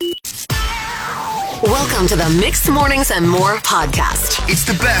Welcome to the Mixed Mornings and More podcast. It's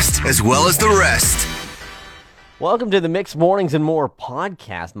the best as well as the rest. Welcome to the Mixed Mornings and More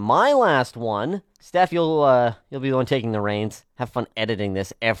podcast. My last one. Steph, you'll be the one taking the reins. Have fun editing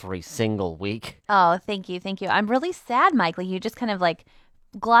this every single week. Oh, thank you. I'm really sad, Michael. You just kind of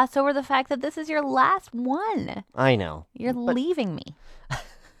gloss over the fact that this is your last one. I know. You're leaving me.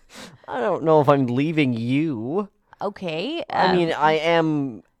 I don't know if I'm leaving you. Okay. I mean, I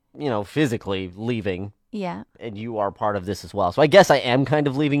am, physically leaving. Yeah. And you are part of this as well. So I guess I am kind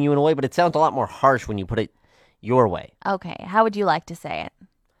of leaving you in a way, but it sounds a lot more harsh when you put it your way. Okay. How would you like to say it?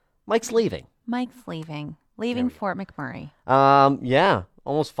 Mike's leaving. Mike's leaving. Leaving Fort McMurray. Yeah.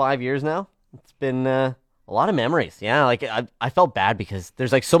 Almost 5 years now. It's been a lot of memories. Yeah, I felt bad because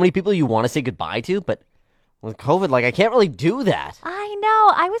there's so many people you want to say goodbye to, but with COVID, I can't really do that. I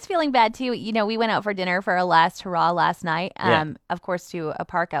know. I was feeling bad too. We went out for dinner for our last hurrah last night. Of course, to a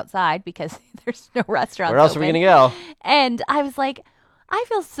park outside because there's no restaurants. Where else open. are we going to go? And I was like, I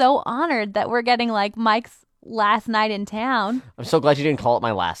feel so honored that we're getting Mike's last night in town. I'm so glad you didn't call it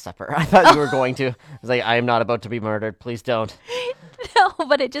my last supper. I thought you were going to. I was like, I am not about to be murdered. Please don't. No,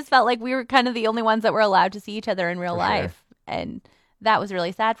 but it just felt like we were kind of the only ones that were allowed to see each other in real life. Sure. And that was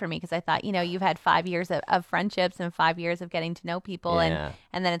really sad for me because I thought, you've had 5 years of friendships and 5 years of getting to know people. Yeah.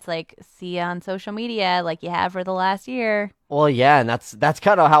 And then it's see you on social media like you have for the last year. Well, yeah, and that's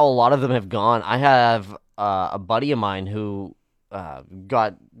kind of how a lot of them have gone. I have a buddy of mine who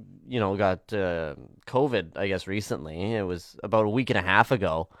got COVID, I guess, recently. It was about a week and a half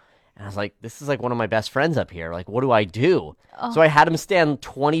ago. And I was like, this is one of my best friends up here. What do I do? Oh. So I had him stand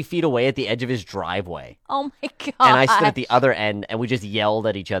 20 feet away at the edge of his driveway. Oh, my God. And I stood at the other end, and we just yelled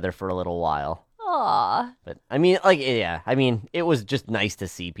at each other for a little while. Aw. But, it was just nice to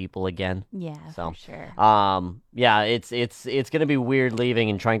see people again. Yeah, so, for sure. Yeah, it's going to be weird leaving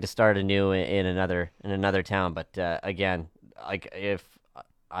and trying to start anew in another town. But, again, if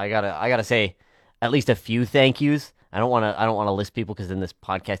I gotta say at least a few thank yous. I don't want to list people because then this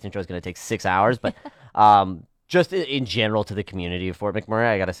podcast intro is going to take 6 hours. But just in general to the community of Fort McMurray,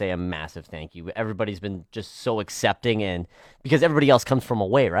 I got to say a massive thank you. Everybody's been just so accepting, and because everybody else comes from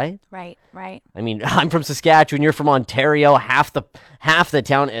away, right? Right. I mean, I'm from Saskatchewan. You're from Ontario. Half the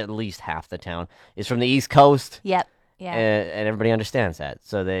town, at least half the town, is from the East Coast. Yep. Yeah. And everybody understands that.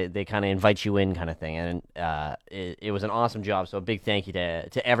 So they kind of invite you in kind of thing. And it was an awesome job. So a big thank you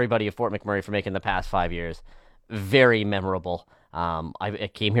to everybody at Fort McMurray for making the past 5 years very memorable. I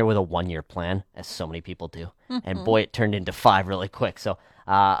came here with a 1-year plan, as so many people do. Mm-hmm. And boy, it turned into 5 really quick. So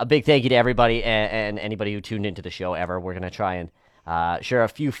a big thank you to everybody and anybody who tuned into the show ever. We're going to try and share a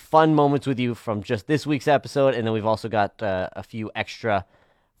few fun moments with you from just this week's episode. And then we've also got a few extra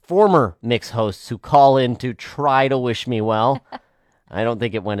former Mix hosts who call in to try to wish me well. I don't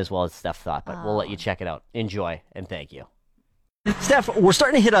think it went as well as Steph thought, but we'll let you check it out. Enjoy, and thank you. Steph, we're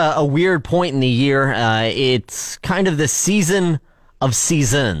starting to hit a weird point in the year. It's kind of the season of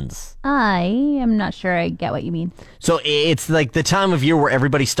seasons. I am not sure I get what you mean. So it's the time of year where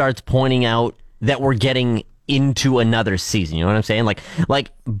everybody starts pointing out that we're getting into another season. You know what I'm saying?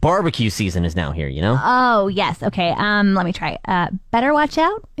 Like barbecue season is now here, Oh, yes. Okay. Let me try. Better watch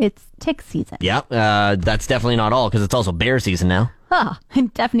out. It's tick season. Yep. That's definitely not all, because it's also bear season now. Oh,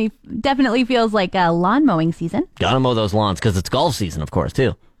 it definitely feels like lawn mowing season. Gotta mow those lawns because it's golf season, of course,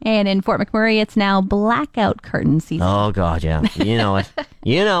 too. And in Fort McMurray, it's now blackout curtain season. Oh, God, yeah. You know it.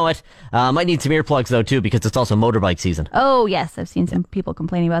 You know it. Might need some earplugs, though, too, because it's also motorbike season. Oh, yes. I've seen some people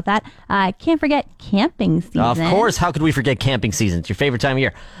complaining about that. Can't forget camping season. Of course. How could we forget camping season? It's your favorite time of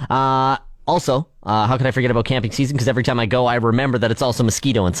year. Also, how could I forget about camping season? Because every time I go, I remember that it's also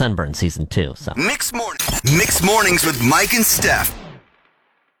mosquito and sunburn season, too. So Mixed Mornings with Mike and Steph.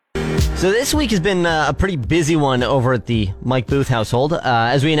 So this week has been a pretty busy one over at the Mike Booth household.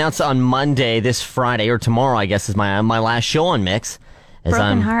 As we announced on Monday, this Friday, or tomorrow, I guess, is my last show on Mix.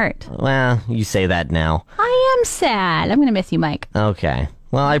 Broken heart. Well, you say that now. I am sad. I'm going to miss you, Mike. Okay.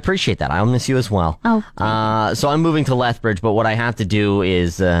 Well, I appreciate that. I'll miss you as well. Oh. So I'm moving to Lethbridge, but what I have to do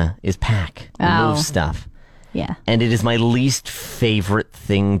is pack and move stuff. Yeah. And it is my least favorite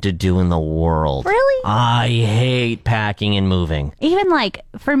thing to do in the world. Really? I hate packing and moving. Even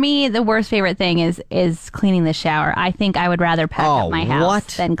for me, the worst favorite thing is cleaning the shower. I think I would rather pack up my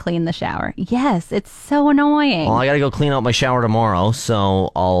house than clean the shower. Yes, it's so annoying. Well, I got to go clean out my shower tomorrow, so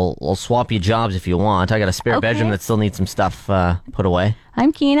I'll swap you jobs if you want. I got a spare bedroom that still needs some stuff put away.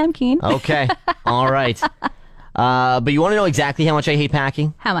 I'm keen. Okay. All right. But you want to know exactly how much I hate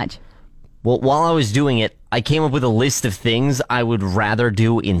packing? How much? Well, while I was doing it, I came up with a list of things I would rather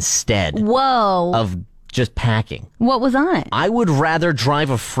do instead Whoa. of just packing. What was on it? I would rather drive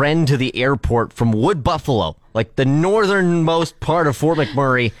a friend to the airport from Wood Buffalo, like the northernmost part of Fort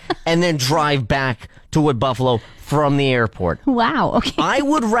McMurray, and then drive back to Wood Buffalo from the airport. Wow. Okay. I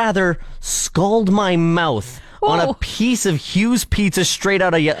would rather scald my mouth on a piece of Hughes pizza straight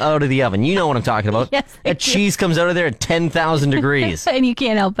out of the oven. You know what I'm talking about. Yes, I That do. cheese comes out of there at 10,000 degrees. And you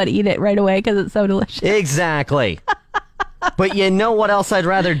can't help but eat it right away because it's so delicious. Exactly. But you know what else I'd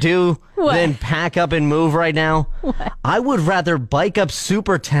rather do What? than pack up and move right now? What? I would rather bike up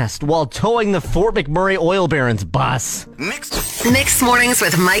Super Test while towing the Fort McMurray Oil Barons bus. Mixed Mornings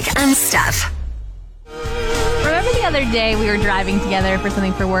with Mike and Steph. Remember the other day we were driving together for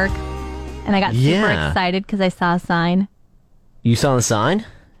something for work, and I got super Yeah. excited because I saw a sign. You saw the sign?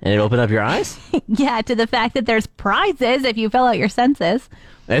 And it opened up your eyes? Yeah, to the fact that there's prizes if you fill out your census.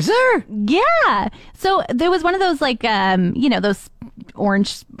 Is there? Yeah. So there was one of those those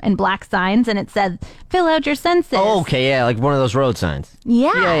orange and black signs, and it said, fill out your census. Oh, okay, yeah, like one of those road signs.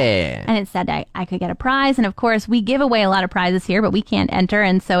 Yeah. Yeah. And it said I could get a prize. And of course, we give away a lot of prizes here, but we can't enter.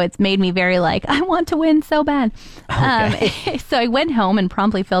 And so it's made me very I want to win so bad. Okay. So I went home and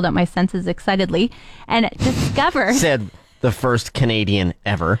promptly filled out my census excitedly and discovered. Said the first Canadian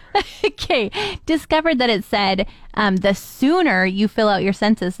ever. Discovered that it said the sooner you fill out your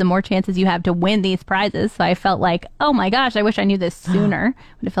census, the more chances you have to win these prizes. So I felt like, oh my gosh, I wish I knew this sooner.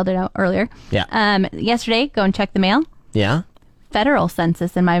 Would have filled it out earlier. Yeah. Yesterday, go and check the mail. Yeah? Federal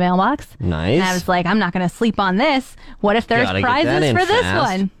census in my mailbox. Nice. And I was like, I'm not going to sleep on this. What if there's Gotta get that prizes in for this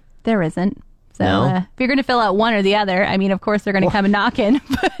fast. one? There isn't. So No? if you're going to fill out one or the other, I mean, of course they're going to come knocking,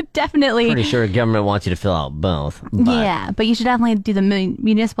 but definitely. Pretty sure government wants you to fill out both. But Yeah, but you should definitely do the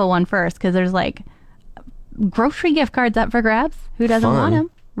municipal one first because there's grocery gift cards up for grabs. Who doesn't Fun. want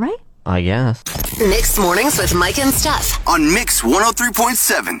them, right? I guess. Mixed Mornings with Mike and Steph. On Mix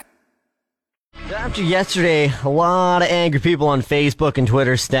 103.7. After yesterday, a lot of angry people on Facebook and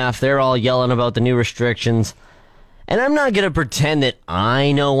Twitter stuff. They're all yelling about the new restrictions. And I'm not going to pretend that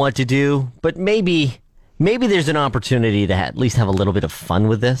I know what to do, but maybe there's an opportunity to at least have a little bit of fun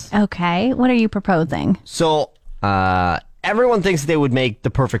with this. Okay, what are you proposing? So, everyone thinks they would make the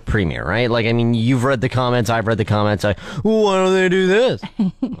perfect premiere, right? You've read the comments, I've read the comments. Why don't they do this?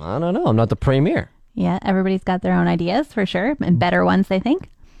 I don't know. I'm not the premier. Yeah, everybody's got their own ideas for sure, and better ones, they think.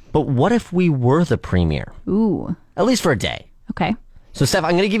 But what if we were the premier? Ooh, At least for a day. okay. So, Steph,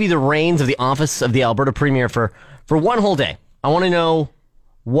 I'm going to give you the reins of the office of the Alberta Premier for one whole day. I want to know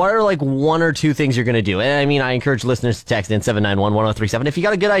what are one or two things you're going to do. And I encourage listeners to text in 791-1037. If you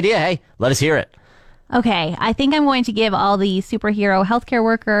got a good idea, hey, let us hear it. Okay, I think I'm going to give all the superhero healthcare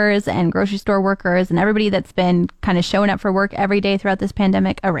workers and grocery store workers and everybody that's been kind of showing up for work every day throughout this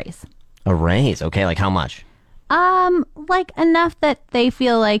pandemic a raise. A raise, okay, like how much? Enough that they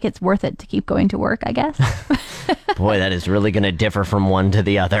feel like it's worth it to keep going to work, I guess. Boy, that is really going to differ from one to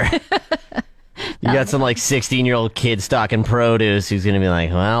the other. You got some 16-year-old kid stocking produce who's going to be like,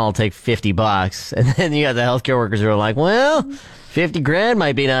 well, I'll take $50. And then you got the healthcare workers who are like, well, 50 grand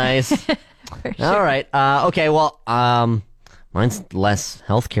might be nice. All right. Okay. Well, mine's less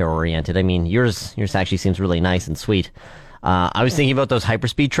healthcare oriented. Yours actually seems really nice and sweet. I was thinking about those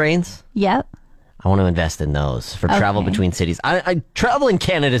hyperspeed trains. Yep. I want to invest in those for travel Okay. between cities. I travel in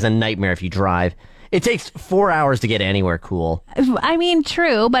Canada is a nightmare if you drive. It takes 4 hours to get anywhere cool.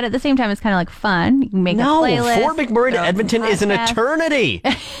 True, but at the same time, it's kind of fun. You can make a No, playlist. Fort McMurray to throw Edmonton some is an podcasts. eternity.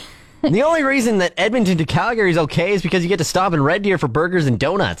 The only reason that Edmonton to Calgary is okay is because you get to stop in Red Deer for burgers and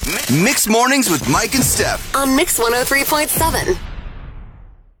donuts. Mixed Mornings with Mike and Steph. On Mix 103.7.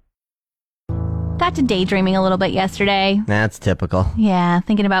 Got to daydreaming a little bit yesterday. That's typical. Yeah,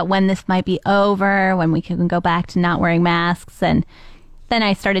 thinking about when this might be over, when we can go back to not wearing masks. And then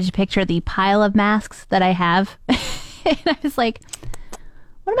I started to picture the pile of masks that I have. And I was like,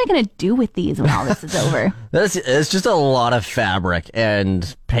 what am I going to do with these when all this is over? It's just a lot of fabric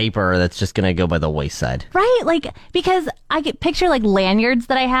and paper that's just going to go by the wayside. Right? Because I get picture lanyards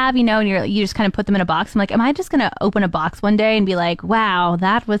that I have, and you just kind of put them in a box. I'm like, am I just going to open a box one day and be like, wow,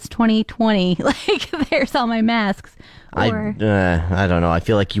 that was 2020. There's all my masks. Or, I don't know. I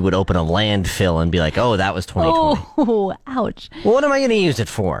feel like you would open a landfill and be like, oh, that was 2020. oh, ouch. Well, what am I going to use it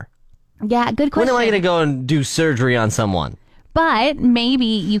for? Yeah, good When question. am I going to go and do surgery on someone? But maybe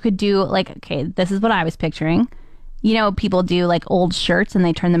you could do okay, this is what I was picturing. People do old shirts and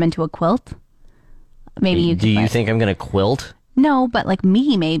they turn them into a quilt. Maybe you could. Do you think I'm going to quilt? No, but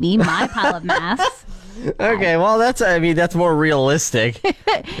me, maybe my pile of masks. Okay, well, that's more realistic.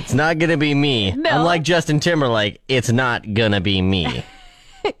 It's not going to be me. No. Unlike Justin Timberlake, it's not going to be me.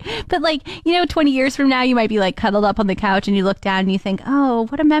 But 20 years from now, you might be cuddled up on the couch and you look down and you think, oh,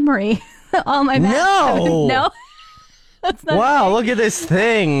 what a memory. All my masks. No! No. That's not Wow, look at this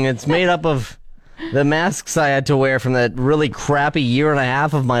thing. It's made up of the masks I had to wear from that really crappy year and a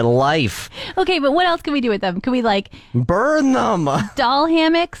half of my life. Okay, but what else can we do with them? Can we like Burn them. doll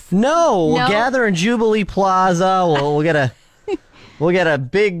hammocks? No, we'll No? gather in Jubilee Plaza. We'll get a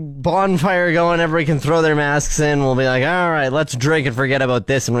big bonfire going. Everybody can throw their masks in. We'll be like, all right, let's drink and forget about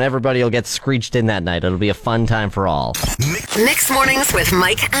this. And everybody will get screeched in that night. It'll be a fun time for all. Mixed Mornings with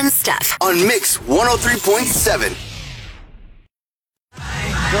Mike and Steph. On Mix 103.7.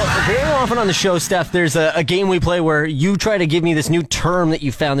 So, very often on the show, Steph, there's a game we play where you try to give me this new term that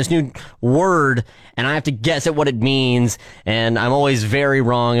you found, this new word, and I have to guess at what it means, and I'm always very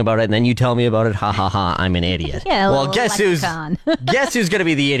wrong about it, and then you tell me about it. Ha ha ha, I'm an idiot. Yeah, a well, little guess lexicon. guess who's going to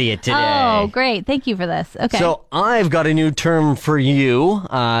be the idiot today? Oh, great. Thank you for this. Okay. So I've got a new term for you.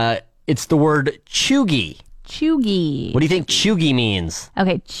 It's the word chuggy. Chuggy. What do you think chuggy means?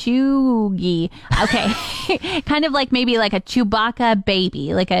 Okay, chuggy. Okay. Kind of like maybe like a Chewbacca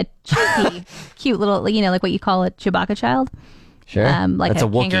baby, like a chuggy, cute little, like what you call a Chewbacca child. Sure. Like That's a a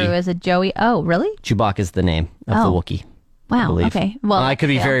Wookiee. kangaroo is a Joey. Oh, really? Chewbacca's the name of the Oh. Wookiee. I Wow. believe. Okay. Well, I could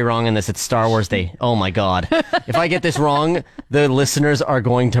be yeah. very wrong in this. It's Star Wars Day. Oh my God. If I get this wrong, the listeners are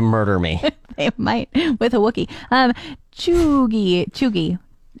going to murder me. They might with a Wookiee. Chuggy.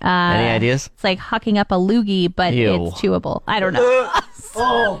 Any ideas? It's like hucking up a loogie, but Ew. it's chewable. I don't know.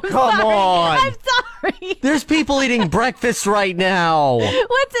 Oh, come on. I'm sorry. There's people eating breakfast right now.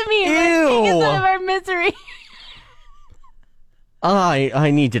 What's it mean? Let's Ew. take us out of our misery.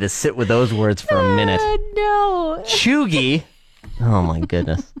 I need you to sit with those words for a minute. No. Chuggy. Oh my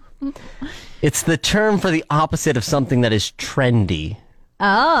goodness. It's the term for the opposite of something that is trendy.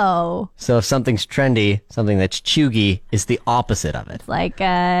 Oh. So if something's trendy, something that's chuggy is the opposite of it. Like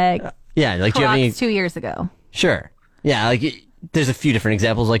Yeah, like do you have any? Crocs 2 years ago. Sure. Yeah, like there's a few different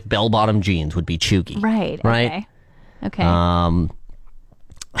examples. Like bell-bottom jeans would be chuggy. Right. Right. Okay.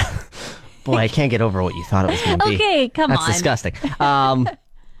 Boy, I can't get over what you thought it was going to be. Okay, come That's on. disgusting.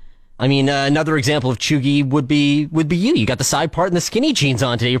 I mean, another example of chuggy would be you. You got the side part and the skinny jeans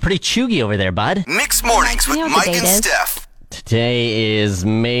on today. You're pretty chuggy over there, bud. Mixed Mornings with You know what Mike the and date is? Steph. Today is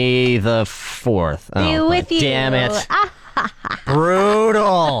May the 4th. Be Oh, with you. damn it.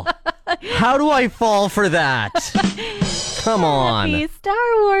 Brutal. How do I fall for that? Come on. Happy Star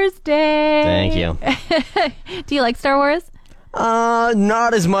Wars Day. Thank you. Do you like Star Wars?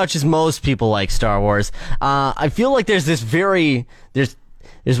 Not as much as most people like Star Wars. I feel like there's really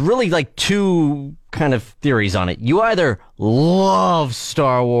like two kind of theories on it. You either love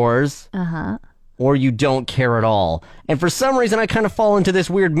Star Wars, or you don't care at all. And for some reason, I kind of fall into this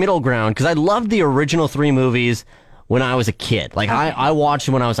weird middle ground because I loved the original 3 movies when I was a kid. Like I watched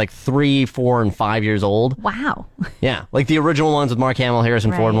them when I was like 3, 4, and 5 years old. Wow. Yeah, like the original ones with Mark Hamill,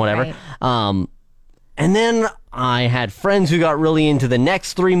 Harrison Ford, and whatever. right. And then I had friends who got really into the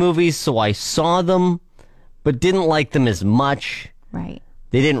next 3 movies, so I saw them, but didn't like them as much. Right.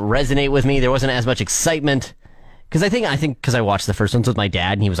 They didn't resonate with me. There wasn't as much excitement. Because I think because I watched the first ones with my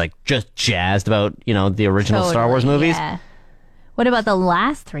dad, and he was like just jazzed about, the original Star Wars Totally, movies. Yeah. What about the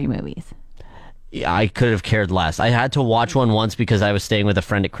last 3 movies? Yeah, I could have cared less. I had to watch one once because I was staying with a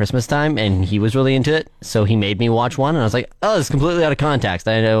friend at Christmas time, and he was really into it, so he made me watch one, and I was like, oh, this is completely out of context.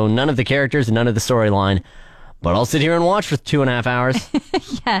 I know none of the characters and none of the storyline, but I'll sit here and watch for 2.5 hours.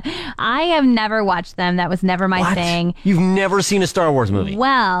 I have never watched them. That was never my What? thing. You've never seen a Star Wars movie?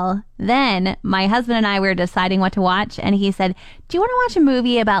 Well, then my husband and I were deciding what to watch, and he said, "Do you want to watch a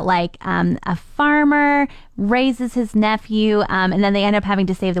movie about like a farmer raises his nephew, and then they end up having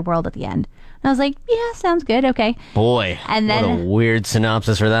to save the world at the end?" And I was like, "Yeah, sounds good. Okay." Boy, And what a then- weird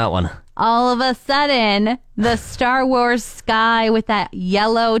synopsis for that one. All of a sudden, the Star Wars sky with that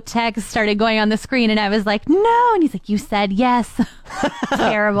yellow text started going on the screen, and I was like, "No!" And he's like, "You said yes."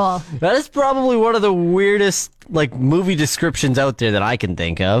 Terrible. That is probably one of the weirdest like movie descriptions out there that I can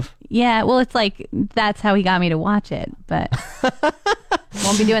think of. Yeah, well, it's like that's how he got me to watch it, but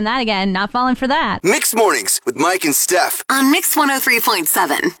won't be doing that again. Not falling for that. Mixed Mornings with Mike and Steph. On Mix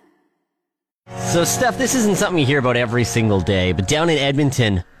 103.7. So, Steph, this isn't something you hear about every single day, but down in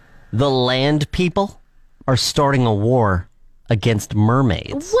Edmonton, the land people are starting a war against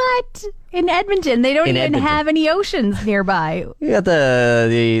mermaids. What? In Edmonton, they don't In even Edmonton. have any oceans nearby. You got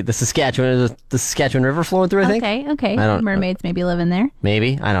the Saskatchewan River flowing through, I think. Okay. I don't- Mermaids maybe live in there.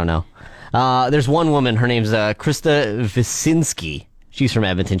 Maybe. I don't know. There's one woman, her name's Krista Wyszynski. She's from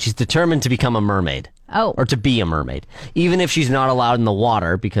Edmonton. She's determined to become a mermaid. Oh. Or to be a mermaid. Even if she's not allowed in the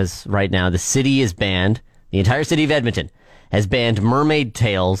water, because right now the city is banned, the entire city of Edmonton has banned mermaid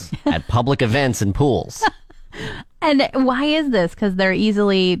tails at public events and pools. And why is this? Because they're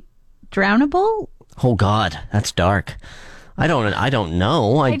easily drownable? Oh God, that's dark. I don't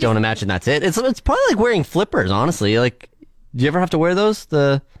know. I don't imagine that's it. It's probably like wearing flippers, honestly. Like, do you ever have to wear those?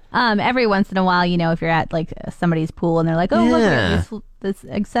 Every once in a while, if you're at like somebody's pool and they're like, "Oh, look, we Yeah. have this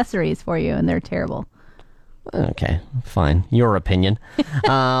accessories for you," and they're terrible. Okay, fine. Your opinion.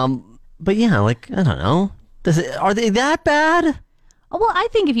 But yeah, like, I don't know. Are they that bad? Oh, well, I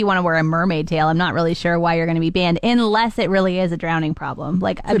think if you want to wear a mermaid tail, I'm not really sure why you're going to be banned, unless it really is a drowning problem.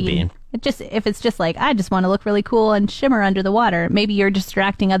 Like, I Could mean, be. if it's just like, I just want to look really cool and shimmer under the water, maybe you're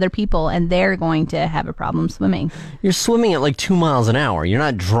distracting other people and they're going to have a problem swimming. You're swimming at like 2 miles an hour. You're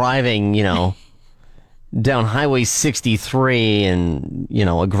not driving, down Highway 63 and,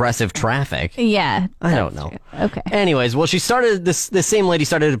 aggressive traffic. Yeah. I don't that's know. true. Okay. Anyways, well, this same lady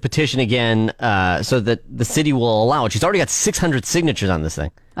started a petition again so that the city will allow it. She's already got 600 signatures on this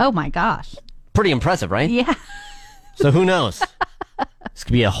thing. Oh my gosh. Pretty impressive, right? Yeah. So who knows? This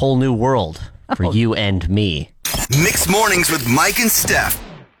could be a whole new world for you and me. Mixed Mornings with Mike and Steph.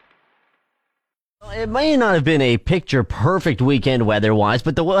 It may not have been a picture-perfect weekend weather-wise,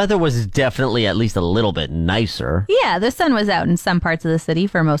 but the weather was definitely at least a little bit nicer. Yeah, the sun was out in some parts of the city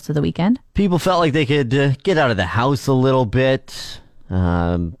for most of the weekend. People felt like they could get out of the house a little bit,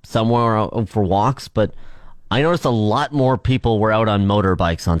 somewhere out for walks, but I noticed a lot more people were out on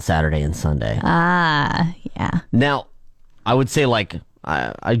motorbikes on Saturday and Sunday. Ah, yeah. Now, I would say, like,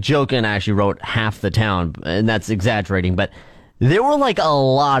 I joke and actually wrote half the town, and that's exaggerating, but there were, like, a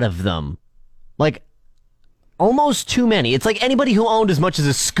lot of them. Like, almost too many. It's like anybody who owned as much as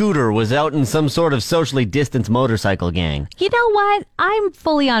a scooter was out in some sort of socially distanced motorcycle gang. You know what? I'm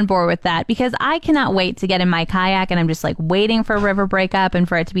fully on board with that because I cannot wait to get in my kayak and I'm just like waiting for a river breakup and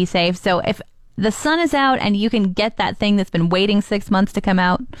for it to be safe. So if the sun is out and you can get that thing that's been waiting 6 months to come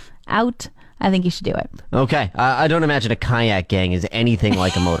out, I think you should do it. Okay, I don't imagine a kayak gang is anything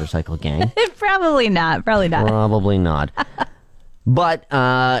like a motorcycle gang. Probably not. Probably not. But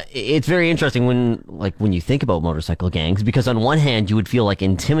it's very interesting when you think about motorcycle gangs, because on one hand you would feel like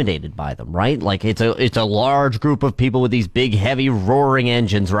intimidated by them, right? Like it's a large group of people with these big, heavy, roaring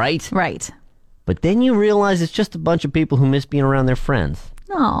engines, right? Right. But then you realize it's just a bunch of people who miss being around their friends.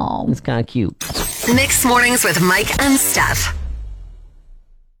 Oh. It's kind of cute. Mixed Mornings with Mike and Steph.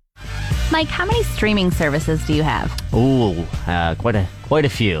 Mike, how many streaming services do you have? Ooh, quite a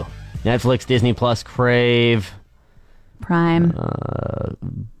few. Netflix, Disney Plus, Crave. Prime.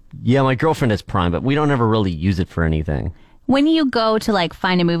 Yeah, my girlfriend has Prime, but we don't ever really use it for anything. When you go to like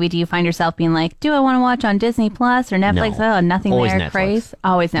find a movie, do you find yourself being like, do I want to watch on Disney Plus or Netflix? No. Oh, nothing Always there. Netflix. Craze.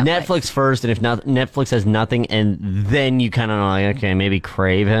 Always Netflix. Netflix first, and if not, Netflix has nothing, and then you kind of know, like, okay, maybe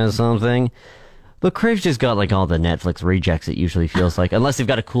Crave has something. But Crave's just got like all the Netflix rejects, it usually feels like, unless they've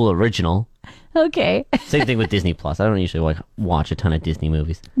got a cool original. Okay. Same thing with Disney Plus. I don't usually watch a ton of Disney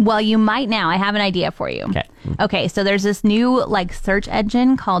movies. Well, you might now. I have an idea for you. Okay. Okay, so there's this new like search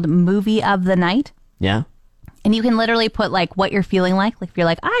engine called Movie of the Night. Yeah? And you can literally put like what you're feeling like if you're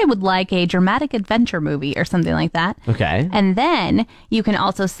like, I would like a dramatic adventure movie or something like that. Okay. And then you can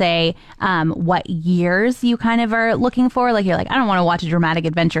also say what years you kind of are looking for. Like you're like, I don't want to watch a dramatic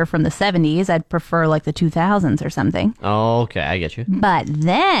adventure from the 70s. I'd prefer like the 2000s or something. Okay, I get you. But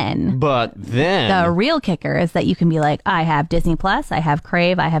then the real kicker is that you can be like, I have Disney Plus, I have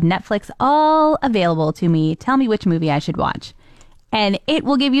Crave, I have Netflix, all available to me. Tell me which movie I should watch. And it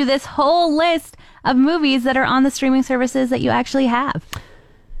will give you this whole list of movies that are on the streaming services that you actually have.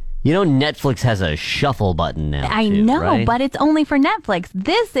 You know, Netflix has a shuffle button now. I too, know, right? but it's only for Netflix.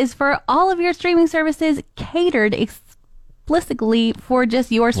 This is for all of your streaming services catered explicitly for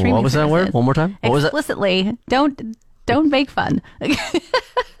just your streaming What was that services. word? One more time? What was it? Explicitly. Don't make fun.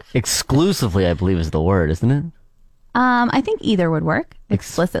 Exclusively, I believe, is the word, isn't it? I think either would work.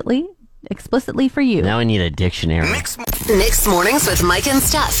 Explicitly for you. Now I need a dictionary. Mixed Mornings with Mike and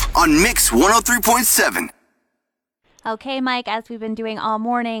Steph. On Mix 103.7. Okay, Mike, as we've been doing all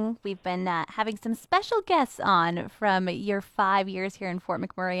morning, we've been having some special guests on from your 5 years here in Fort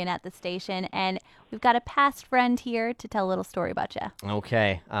McMurray and at the station. And we've got a past friend here to tell a little story about you.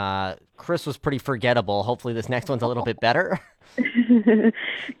 Okay. Chris was pretty forgettable. Hopefully this next one's a little bit better.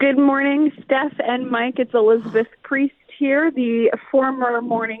 Good morning, Steph and Mike. It's Elizabeth Priest here, the former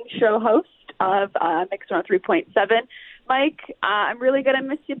morning show host of Mix 103.7. Mike, I'm really going to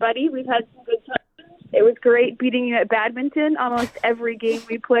miss you, buddy. We've had some good times. It was great beating you at badminton almost every game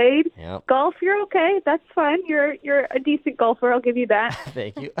we played. Yep. Golf, you're okay. That's fine. You're a decent golfer. I'll give you that.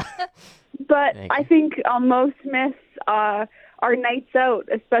 Thank you. But Thank you. I think I'll most miss our nights out,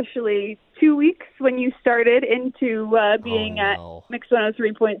 especially 2 weeks when you started into being no. at Mix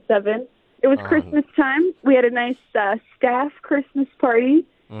 103.7. It was Oh, Christmas time. We had a nice staff Christmas party.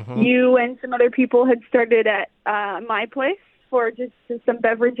 You and some other people had started at my place for just some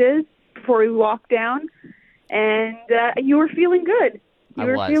beverages before we walked down, and you were feeling good. You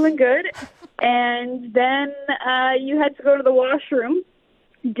were feeling good, and then you had to go to the washroom.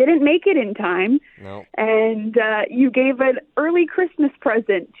 Didn't make it in time. No. And you gave an early Christmas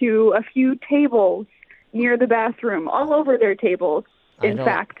present to a few tables near the bathroom, all over their tables, in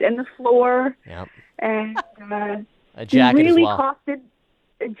fact, and the floor. Yep. And a jacket really as well. costed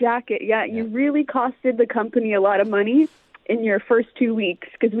a jacket. Yeah, you really costed the company a lot of money in your first 2 weeks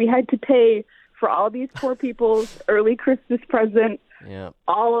because we had to pay for all these poor people's early Christmas present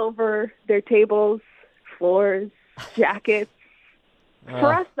all over their tables, floors, jackets.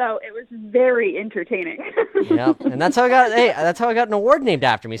 For us, though, it was very entertaining. Yep, and that's how I got. Hey, that's how I got an award named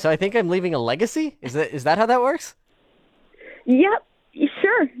after me. So I think I'm leaving a legacy. Is that how that works? Yep,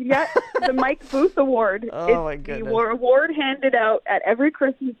 sure. Yeah, the Mike Booth Award. Oh my goodness! The award handed out at every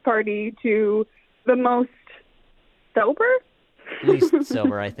Christmas party to the most sober. Least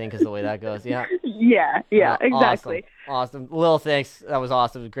sober, I think, is the way that goes. Yeah. Yeah, exactly. Awesome. Lil, thanks. That was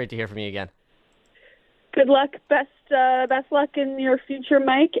awesome. Great to hear from you again. Good luck. Best luck in your future,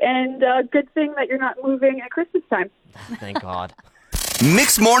 Mike, and good thing that you're not moving at Christmas time. Thank God.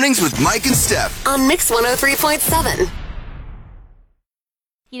 Mixed Mornings with Mike and Steph. On Mix 103.7.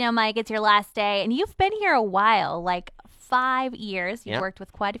 You know, Mike, it's your last day, and you've been here a while, like 5 years. You've worked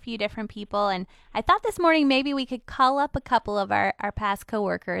with quite a few different people, and I thought this morning maybe we could call up a couple of our past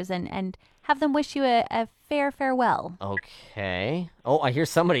coworkers and have them wish you a fair farewell. Okay. Oh, I hear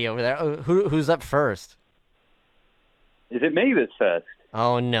somebody over there. Oh, who's up first? Is it me that's first?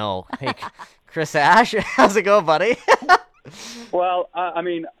 Oh, no. Hey, Chris Ash, how's it going, buddy? Well, I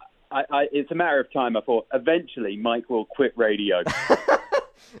mean, it's a matter of time. I thought eventually Mike will quit radio.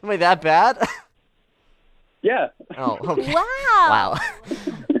 Wait, that bad? Yeah. Oh, okay. Wow.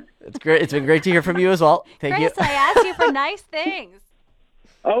 It's great. It's been great to hear from you as well. Thank Chris, you. I asked you for nice things.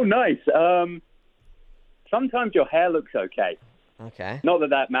 Oh, nice. Sometimes your hair looks okay. Okay. Not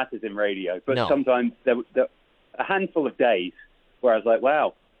that matters in radio, but No. sometimes there a handful of days where I was like,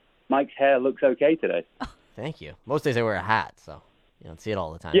 wow, Mike's hair looks okay today. Thank you. Most days I wear a hat, so you don't see it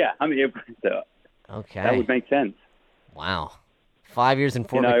all the time. Yeah, I mean, Okay. that would make sense. Wow. 5 years in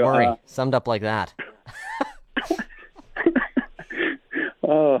Fort You know, McMurray, summed up like that.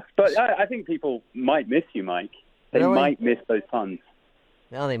 But I think people might miss you, Mike. They Really? might miss those puns.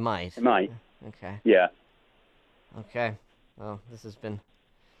 Well, they might. They might. Okay. Yeah. Okay. Well, this has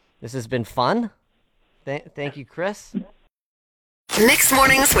been fun. Thank you, Chris. Mixed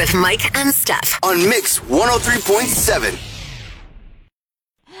Mornings with Mike and Steph. On Mix 103.7.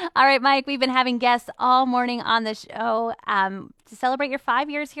 All right, Mike, we've been having guests all morning on the show to celebrate your 5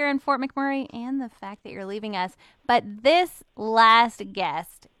 years here in Fort McMurray and the fact that you're leaving us. But this last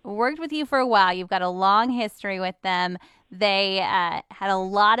guest worked with you for a while. You've got a long history with them. They had a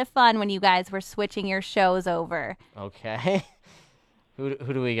lot of fun when you guys were switching your shows over. Okay. Who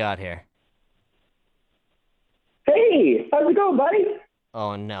do we got here? Hey, how's it going, buddy?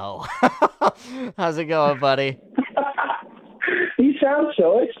 Oh, no. How's it going, buddy? You sound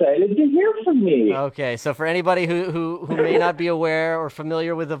so excited to hear from me. Okay, so for anybody who may not be aware or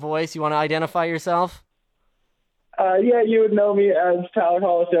familiar with the voice, you want to identify yourself? Yeah, you would know me as Tyler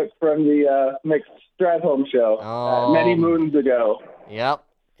Holochuk from the Mixed Drive Home show many moons ago. Yep.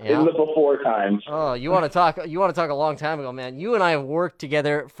 In the before times. Oh, you want to talk a long time ago, man. You and I have worked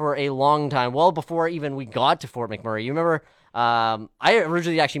together for a long time, well before even we got to Fort McMurray. You remember, I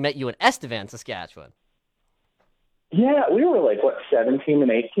originally actually met you in Estevan, Saskatchewan. Yeah, we were like, 17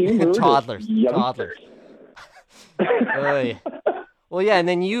 and 18? We were Toddlers. youngsters. Oy. Well, yeah, and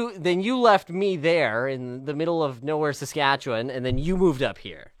then you left me there in the middle of nowhere, Saskatchewan, and then you moved up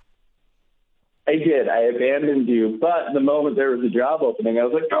here. I did. I abandoned you, but the moment there was a job opening, I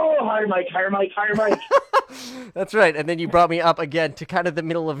was like, oh, hire Mike. That's right, and then you brought me up again to kind of the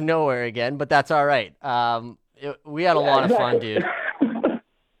middle of nowhere again, but that's all right. We had a lot of fun, dude.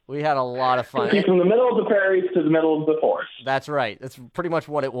 We had a lot of fun. From the middle of the prairies to the middle of the forest. That's right. That's pretty much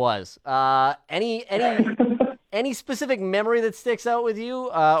what it was. Any specific memory that sticks out with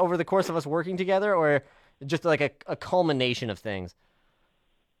you over the course of us working together, or just like a culmination of things?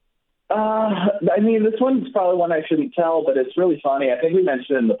 I mean, this one's probably one I shouldn't tell, but it's really funny. I think we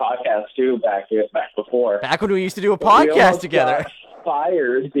mentioned it in the podcast too back before. Back when we used to do a podcast together. Got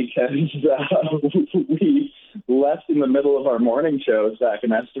fired because we left in the middle of our morning shows back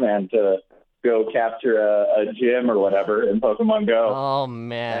in Estevan to go capture a gym or whatever in Pokemon Go. Oh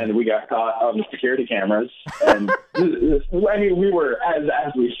man! And we got caught on the security cameras. And I mean, we were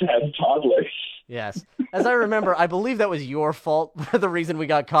as we said, toddlers. Yes. As I remember, I believe that was your fault for the reason we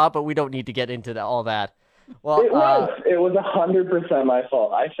got caught, but we don't need to get into all that. Well, It was 100% my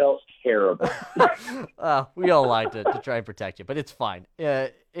fault. I felt terrible. we all lied to try and protect you, but it's fine.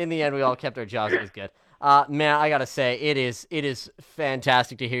 In the end, we all kept our jobs. It was good. Man, I gotta say, it is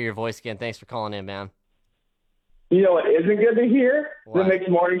fantastic to hear your voice again. Thanks for calling in, man. You know what isn't good to hear? What? The Mixed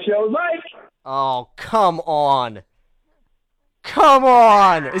Morning Show is Mike. Oh, come on. Come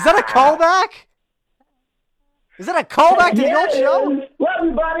on. Is that a callback? Is that a callback to the old show? Love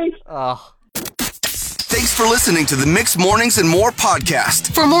you, buddy. Oh. Thanks for listening to the Mixed Mornings and More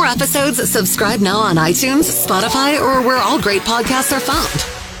podcast. For more episodes, subscribe now on iTunes, Spotify, or where all great podcasts are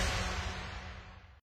found.